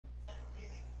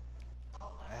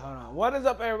What is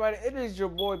up, everybody? It is your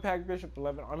boy Pack Bishop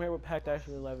 11. I'm here with Pack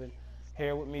 11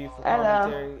 here with me for Hello.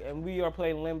 commentary, and we are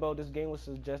playing Limbo. This game was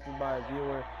suggested by a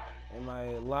viewer in my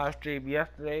live stream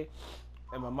yesterday,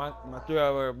 and my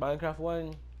 3-hour Minecraft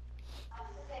one,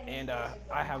 and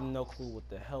I have no clue what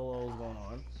the hell is going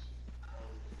on.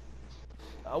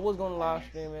 I was gonna live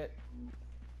stream it,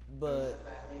 but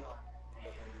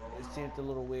it seemed a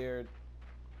little weird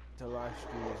to live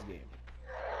stream this game.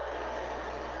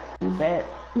 You bet.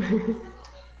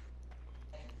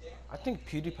 I think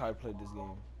PewDiePie played this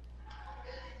game.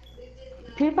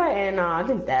 PewDiePie and I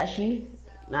think Dashy.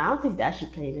 No, I don't think Dashy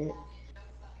played it.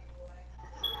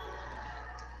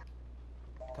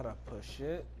 Gotta push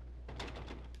it.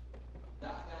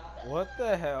 What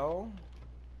the hell?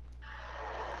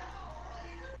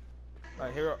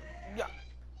 Alright, here. Yeah.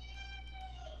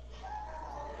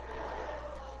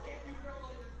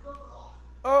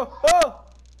 Oh, oh!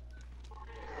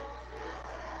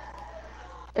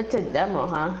 It's a demo,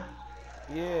 huh?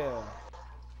 Yeah.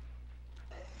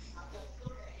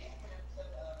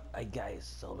 Alright, guys,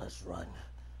 so let's run.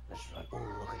 Let's run. Oh,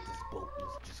 look at this boat.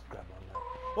 Let's just grab on that.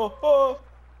 Oh, oh!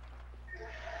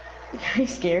 Are you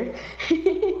scared?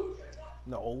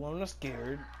 No, I'm not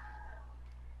scared.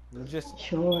 I'm just.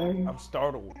 Sure. I'm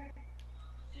startled.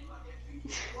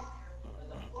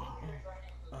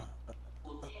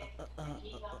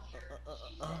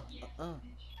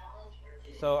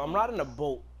 So I'm riding a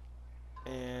boat,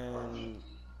 and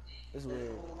it's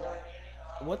weird.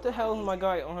 What the hell is my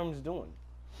guy Arms doing?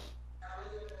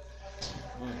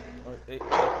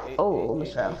 Oh,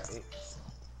 almost fell.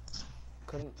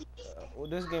 Couldn't. Well,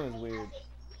 this game is weird.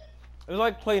 It was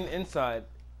like playing inside.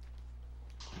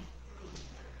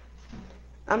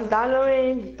 I'm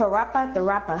downloading Parappa the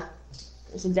Rapper.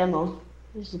 It's a demo.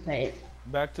 You should play it.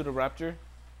 Back to the Rapture.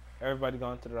 Everybody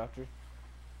gone to the Rapture.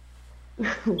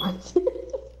 What?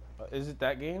 Is it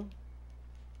that game?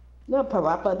 No,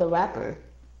 Parappa the Rapper.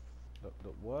 The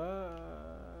what?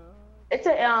 It's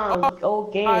a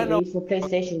old game used for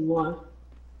PlayStation 1.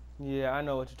 Yeah, I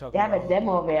know what you're talking They have about. a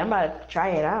demo of it. I'm about to try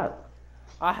it out.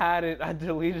 I had it. I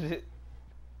deleted it.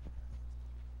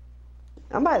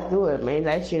 I'm about to do it, man.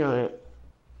 That shit on it.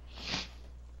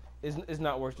 It's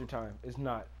not worth your time. It's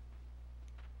not.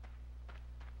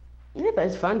 Yeah, but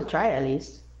it's fun to try at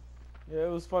least. Yeah,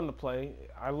 it was fun to play.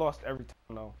 I lost every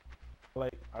time though.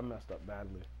 Like, I messed up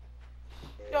badly.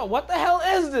 Yo, what the hell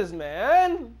is this,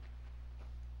 man?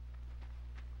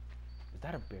 Is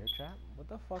that a bear trap? What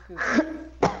the fuck is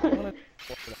that?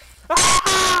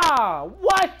 Ah!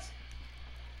 What?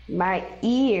 My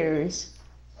ears.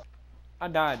 I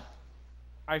died.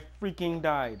 I freaking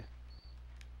died.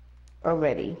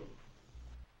 Already.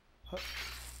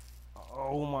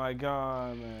 Oh my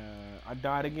god, man. I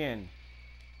died again.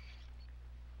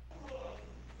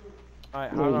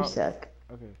 Alright, Yeah, you suck.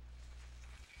 Okay.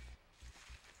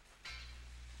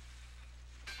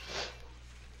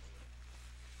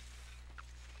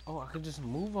 Oh, I could just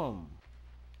move them.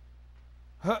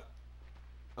 Huh.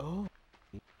 Oh.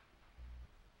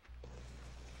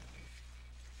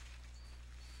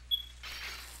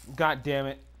 God damn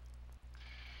it.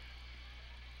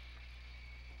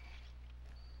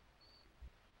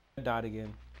 I died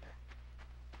again.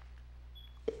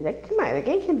 Come on, the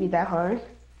game can't be that hard.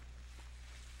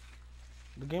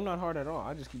 The game not hard at all.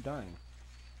 I just keep dying.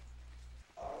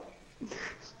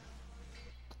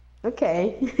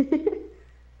 Okay.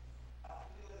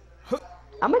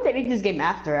 I'm gonna delete this game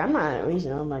after. I'm not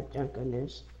reason I'm like junk on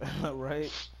this.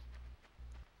 Right?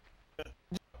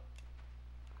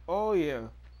 Oh yeah.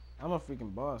 I'm a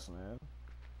freaking boss, man.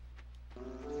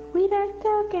 We don't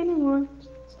talk anymore.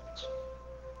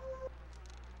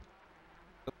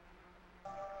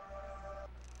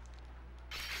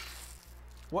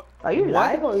 What? Are you What?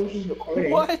 live or are you just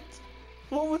recording? What?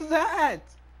 What was that?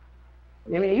 I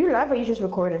mean, are you live or are you just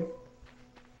recording?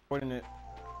 Recording it.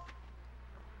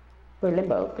 For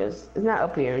Limbo, because it's not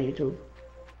up here on YouTube.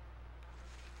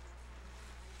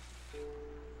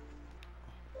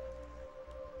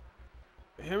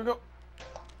 Here we go.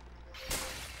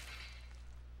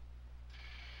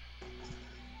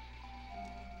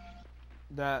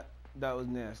 That was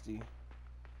nasty.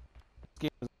 This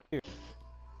game is weird.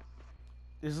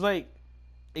 It's like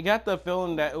it got the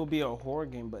feeling that it would be a horror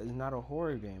game, but it's not a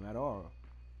horror game at all.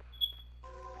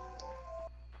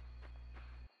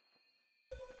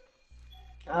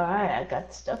 Alright, I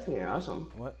got stuff here.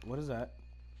 Awesome. What is that?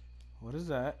 What is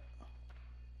that?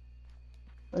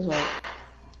 What's that?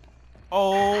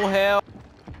 Oh hell.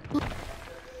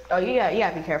 Oh, you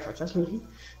gotta be careful, trust me.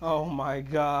 Oh my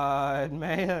god,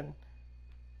 man.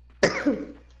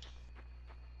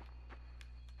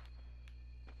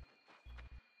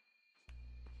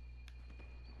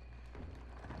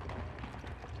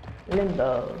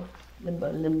 Limbo.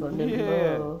 Limbo, limbo, Yeah.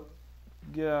 limbo.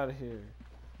 Get out of here.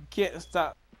 You can't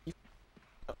stop.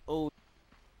 Oh,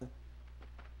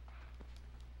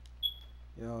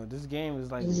 yo, this game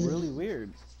is like really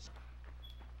weird.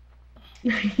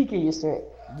 You get used to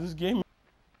it. This game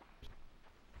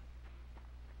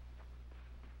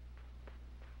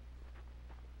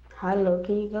How low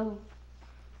can you go?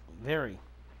 very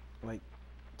like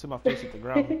to my face at the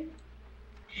ground.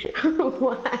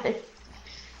 Why?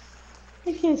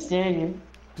 I can't stand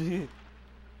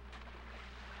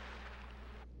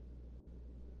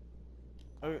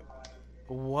Okay,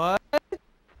 what?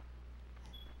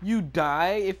 You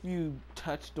die if you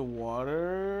touch the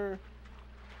water?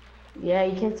 you. Yeah,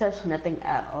 you can't touch nothing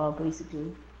at all,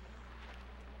 basically.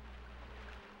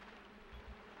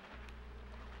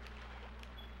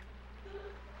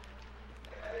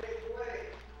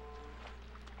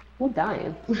 Who's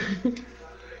dying?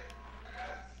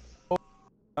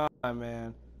 Ah,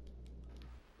 man.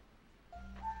 I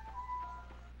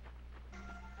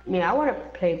mean, I want to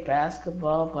play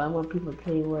basketball, but I want people to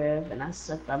play with, and I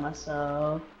suck by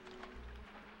myself.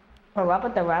 For Rapper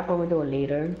the Rapper, we'll do it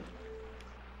later.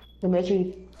 So make sure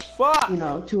Fuck!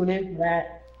 tune in for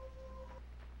that.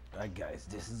 Alright, guys,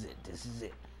 this is it. This is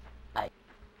it. I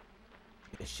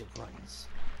Bishop runs,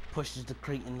 pushes the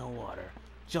crate in the water,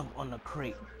 jump on the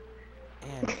crate,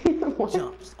 and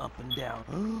jumps up and down.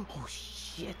 Oh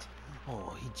shit!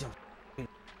 Oh, he jumps,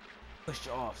 push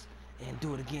off, and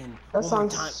do it again. That One more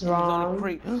sounds time. And he's on the strong.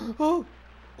 crate. Oh,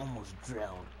 almost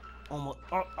drowned. Almost.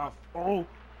 Oh.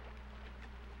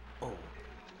 Oh.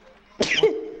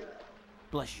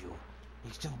 Bless you.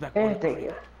 He jumps back on the Thank crate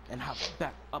you. and hops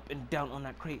back up and down on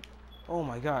that crate. Oh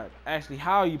my god. Ashley,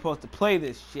 how are you supposed to play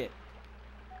this shit?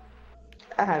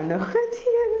 I have no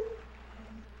idea.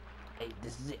 Hey,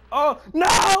 this is it. Oh, no!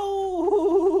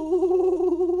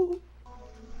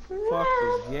 Fuck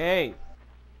this game.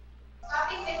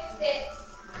 Bobby fixed it.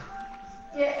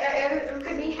 Yeah,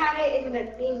 because we had it in the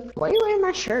thing. Why are you wearing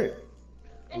my shirt?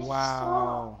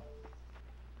 Wow.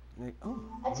 Like, oh,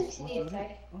 I took what's CD this?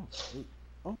 attack. Oh, wait.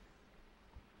 Oh,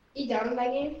 You downloaded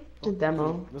that game? It's a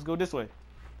demo. let's go this way.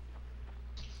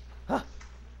 Huh?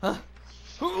 Huh?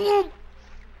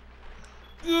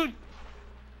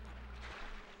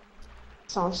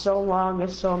 Sounds so long in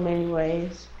so many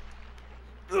ways.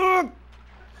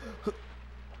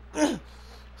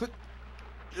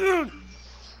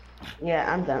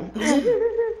 Yeah, I'm done.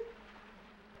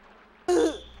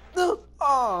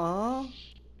 Aww.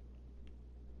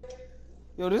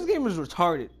 Yo, this game is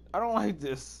retarded. I don't like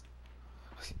this.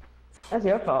 That's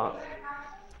your fault.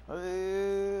 Uh,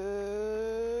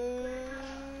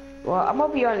 Well, I'm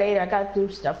gonna be on later. I gotta do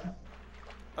stuff.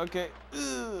 Okay.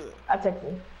 I'll text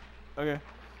you. Okay.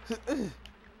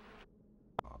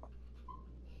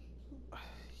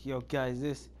 Yo,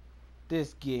 guys,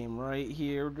 this game right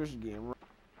here, this game,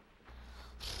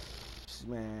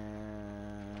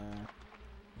 man.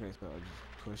 Okay, so I'll just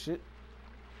push it,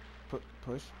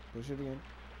 push it again,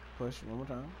 push one more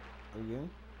time, again,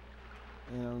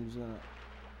 and I'm just gonna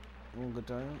one good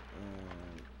time,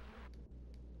 and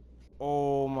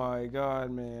oh my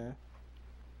god, man,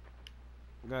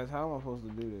 guys, how am I supposed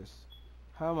to do this?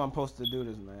 How am I supposed to do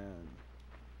this, man?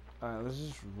 Alright, let's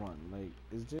just run. Like,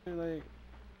 is there like?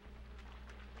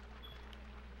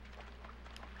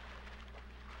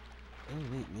 Oh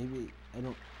wait, maybe I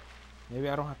don't. Maybe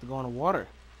I don't have to go in the water.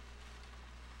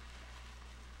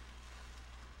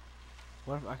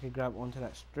 What if I could grab onto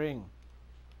that string?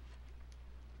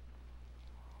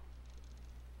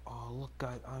 Oh look,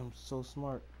 guys, I'm so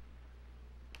smart.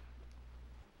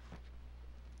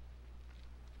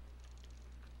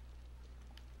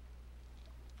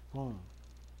 Boom,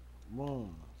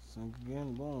 boom, sink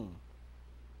again, boom,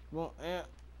 boom, and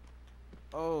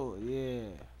oh yeah.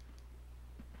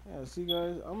 Yeah, see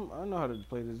guys, I know how to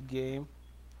play this game.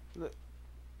 Look.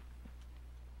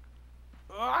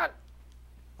 Ah!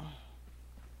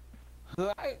 Yeah.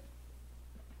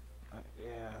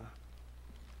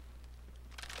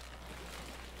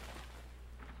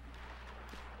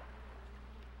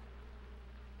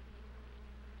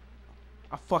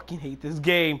 I fucking hate this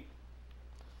game.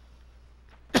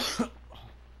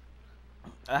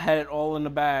 I had it all in the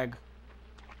bag.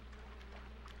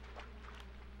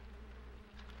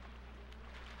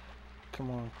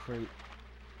 Come on, crate.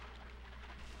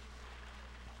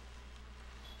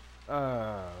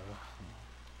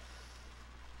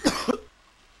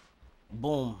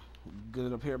 Boom. Get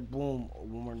it up here. Boom.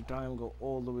 One more time. Go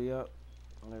all the way up.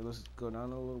 Alright, let's go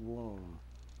down a little. Boom.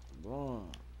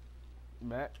 Boom.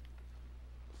 Back.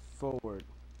 Forward.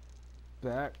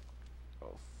 Back.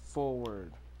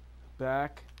 Forward.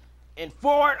 Back. And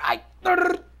forward, I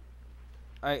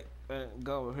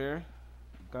go over here,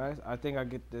 guys. I think I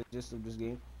get the gist of this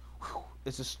game.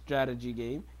 It's a strategy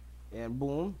game, and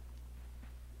boom,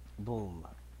 boom.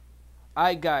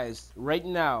 Alright, guys. Right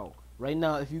now,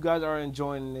 if you guys are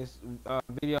enjoying this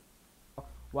video,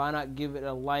 why not give it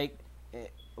a like?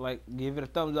 Like, give it a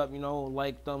thumbs up. You know,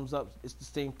 like, thumbs up. It's the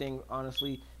same thing,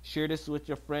 honestly. Share this with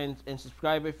your friends and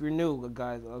subscribe if you're new,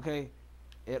 guys. Okay.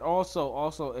 And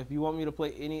also, if you want me to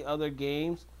play any other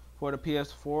games for the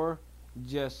PS4,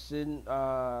 just leave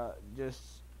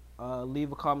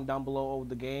a comment down below of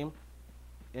the game,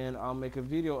 and I'll make a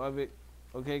video of it.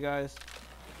 Okay, guys.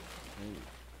 And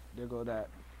there go that.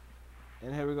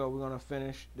 And here we go. We're gonna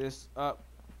finish this up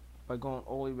by going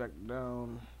all the way back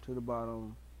down to the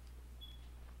bottom.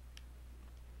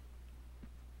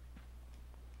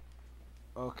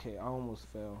 Okay, I almost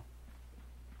fell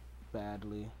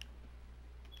badly.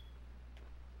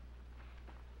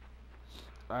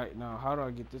 Alright, now how do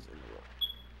I get this in the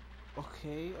row?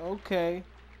 Okay, okay.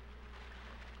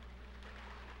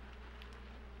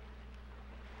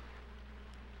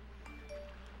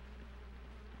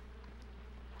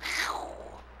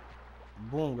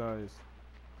 Boom, guys.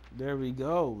 There we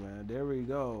go, man. There we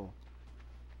go.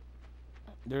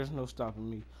 There's no stopping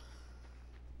me.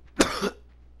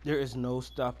 There is no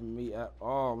stopping me at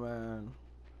all, man.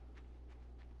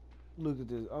 Look at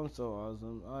this. I'm so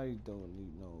awesome. I don't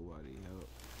need nobody help.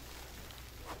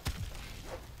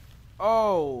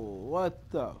 Oh, what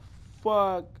the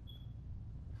fuck?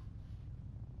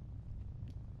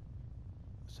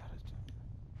 Is that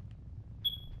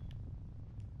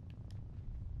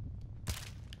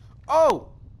a oh!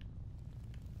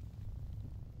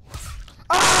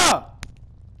 Ah!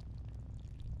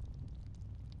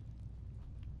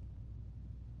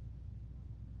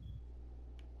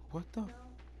 What the?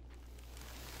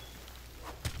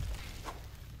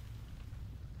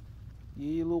 Yeah,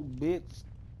 you little bitch.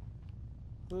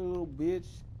 Little bitch.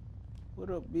 What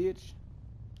up, bitch?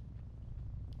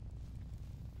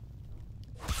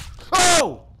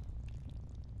 Oh!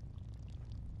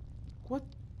 What?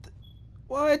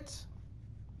 What?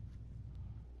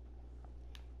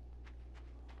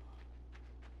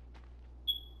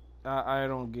 I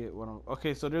don't get what I'm.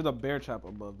 Okay, so there's a bear trap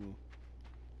above me.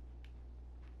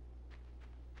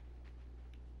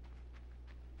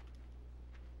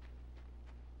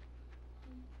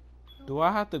 Do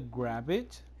I have to grab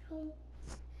it?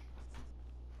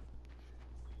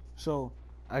 So,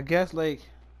 I guess like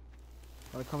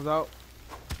when it comes out,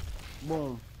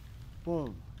 boom,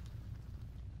 boom.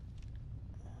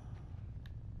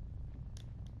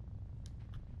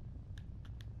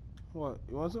 What?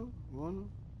 You want some? You want some?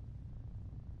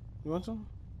 You want some?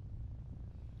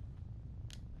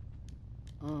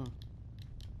 Mm.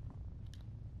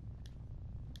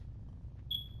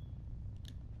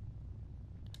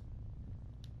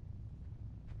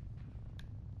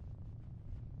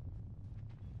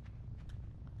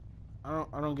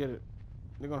 I don't get it.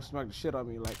 They're gonna smack the shit out of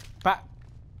me like fat.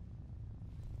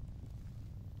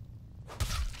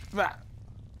 Fat.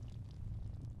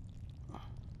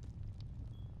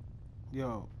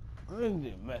 Yo, they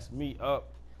didn't mess me up.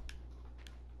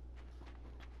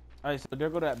 Alright, so there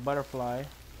go that butterfly.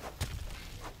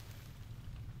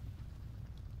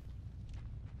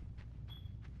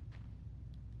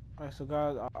 Alright, so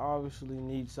guys, I obviously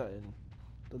need something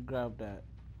to grab that.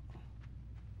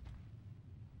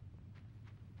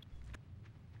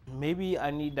 Maybe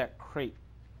I need that crate.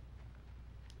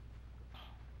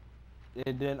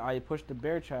 And then I push the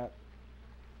bear trap.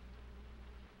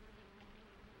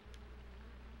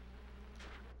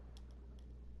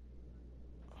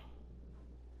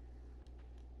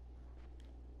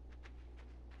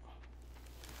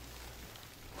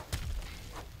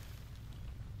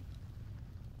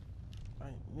 I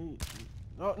need.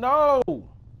 No, no!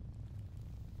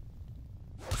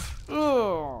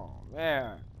 Oh,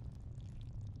 man.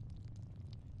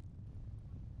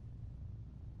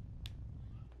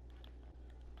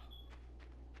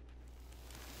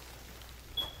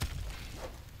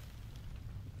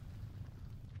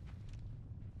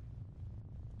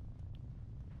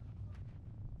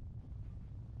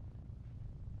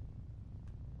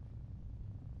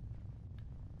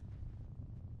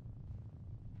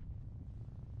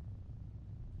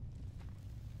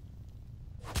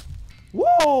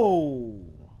 Whoa!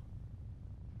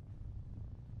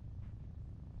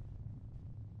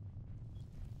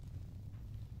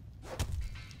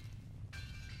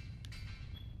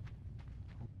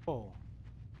 Oh.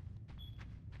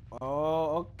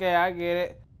 Oh, okay, I get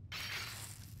it.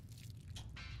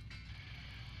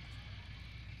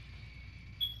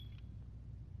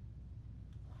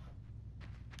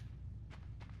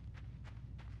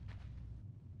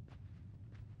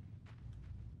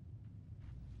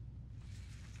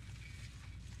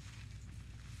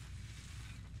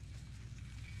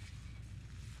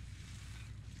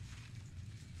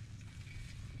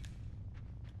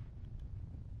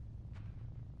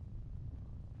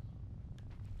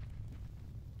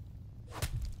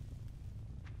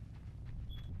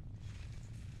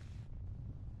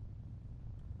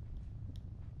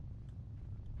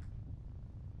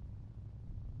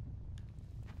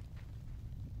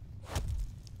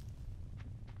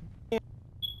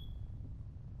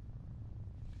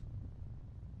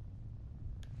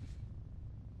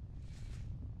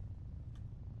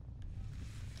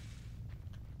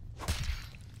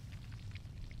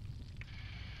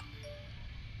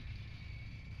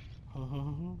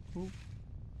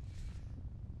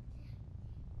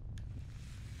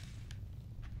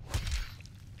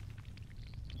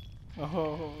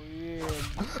 Oh yeah.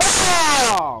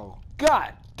 Oh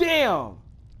god damn.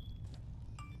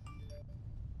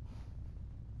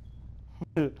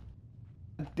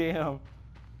 Damn.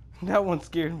 That one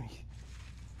scared me.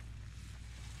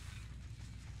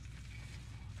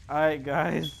 Alright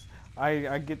guys.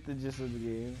 I get the gist of the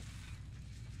game.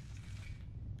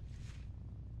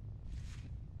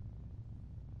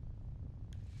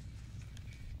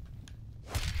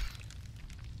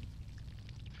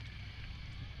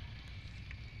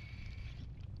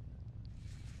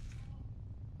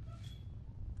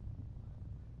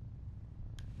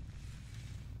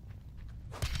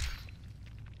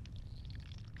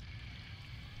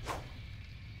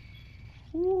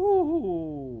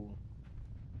 Ooh.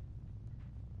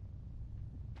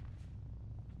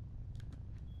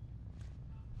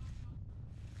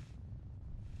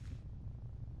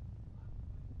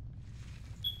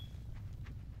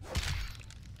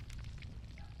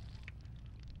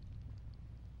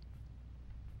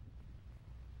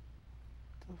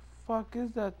 The fuck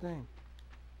is that thing?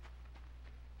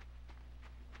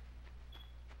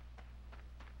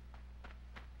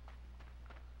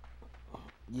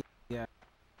 Yeah.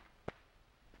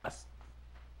 Yes.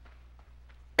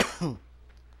 let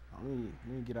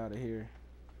me get out of here.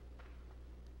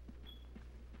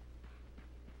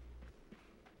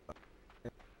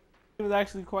 It was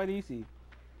actually quite easy.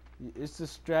 It's a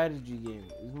strategy game.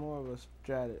 It's more of a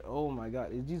strategy. Oh my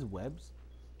god, is these webs?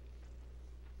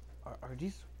 Are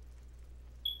these?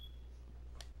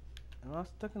 Am I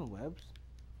stuck in webs?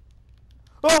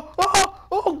 Oh! Oh!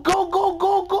 Oh! Go! Go!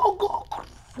 Go! Go! Go!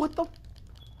 What the?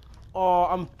 Oh,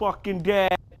 I'm fucking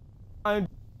dead. I'm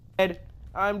dead.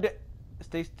 I'm dead.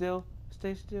 Stay still.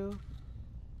 Stay still.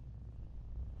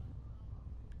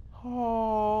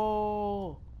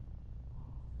 Oh!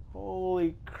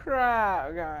 Holy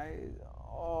crap, guys!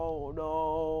 Oh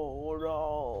no!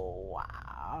 No!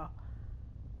 Wow!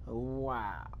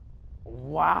 Wow!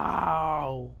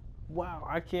 Wow! Wow!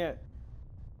 I can't.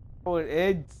 Oh, it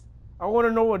ends. I want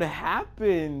to know what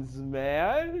happens,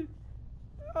 man.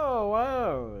 Oh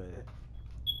wow.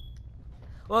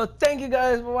 Well, thank you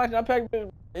guys for watching.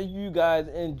 If you guys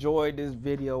enjoyed this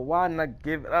video, why not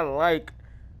give it a like?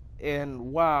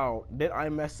 And wow, did I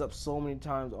mess up so many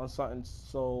times on something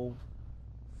so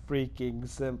freaking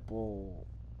simple?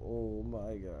 Oh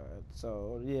my god.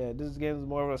 So yeah, this game is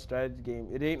more of a strategy game.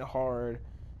 It ain't hard.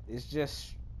 It's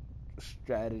just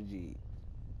strategy.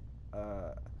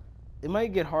 Uh, it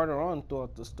might get harder on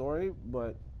throughout the story,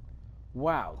 but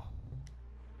wow,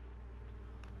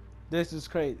 this is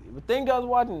crazy. But thank you guys for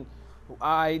watching.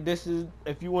 This is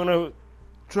if you wanna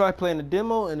try playing the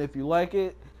demo, and if you like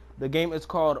it, the game is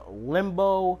called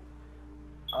Limbo.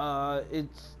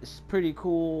 It's pretty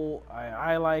cool.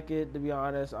 I like it, to be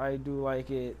honest. I do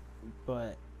like it,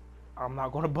 but I'm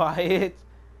not gonna buy it.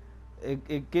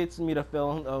 It gets me the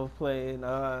feeling of playing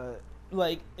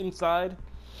like inside.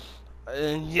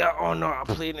 And yeah, oh no, I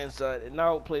played inside and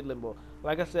now I played Limbo.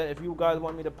 Like I said, if you guys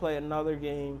want me to play another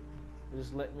game,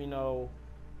 just let me know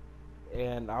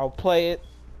and I'll play it.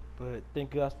 But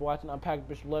thank you guys for watching. I'm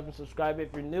PackBish11. Subscribe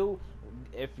if you're new.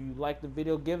 If you like the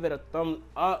video, give it a thumbs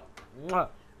up. Mwah.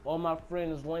 All my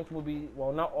friends' links will be,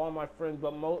 well, not all my friends,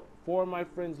 but four of my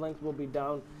friends' links will be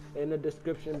down in the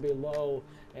description below.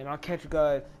 And I'll catch you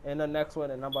guys in the next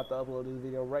one. And I'm about to upload this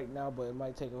video right now, but it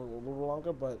might take a little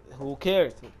longer, but who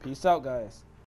cares? Peace out, guys.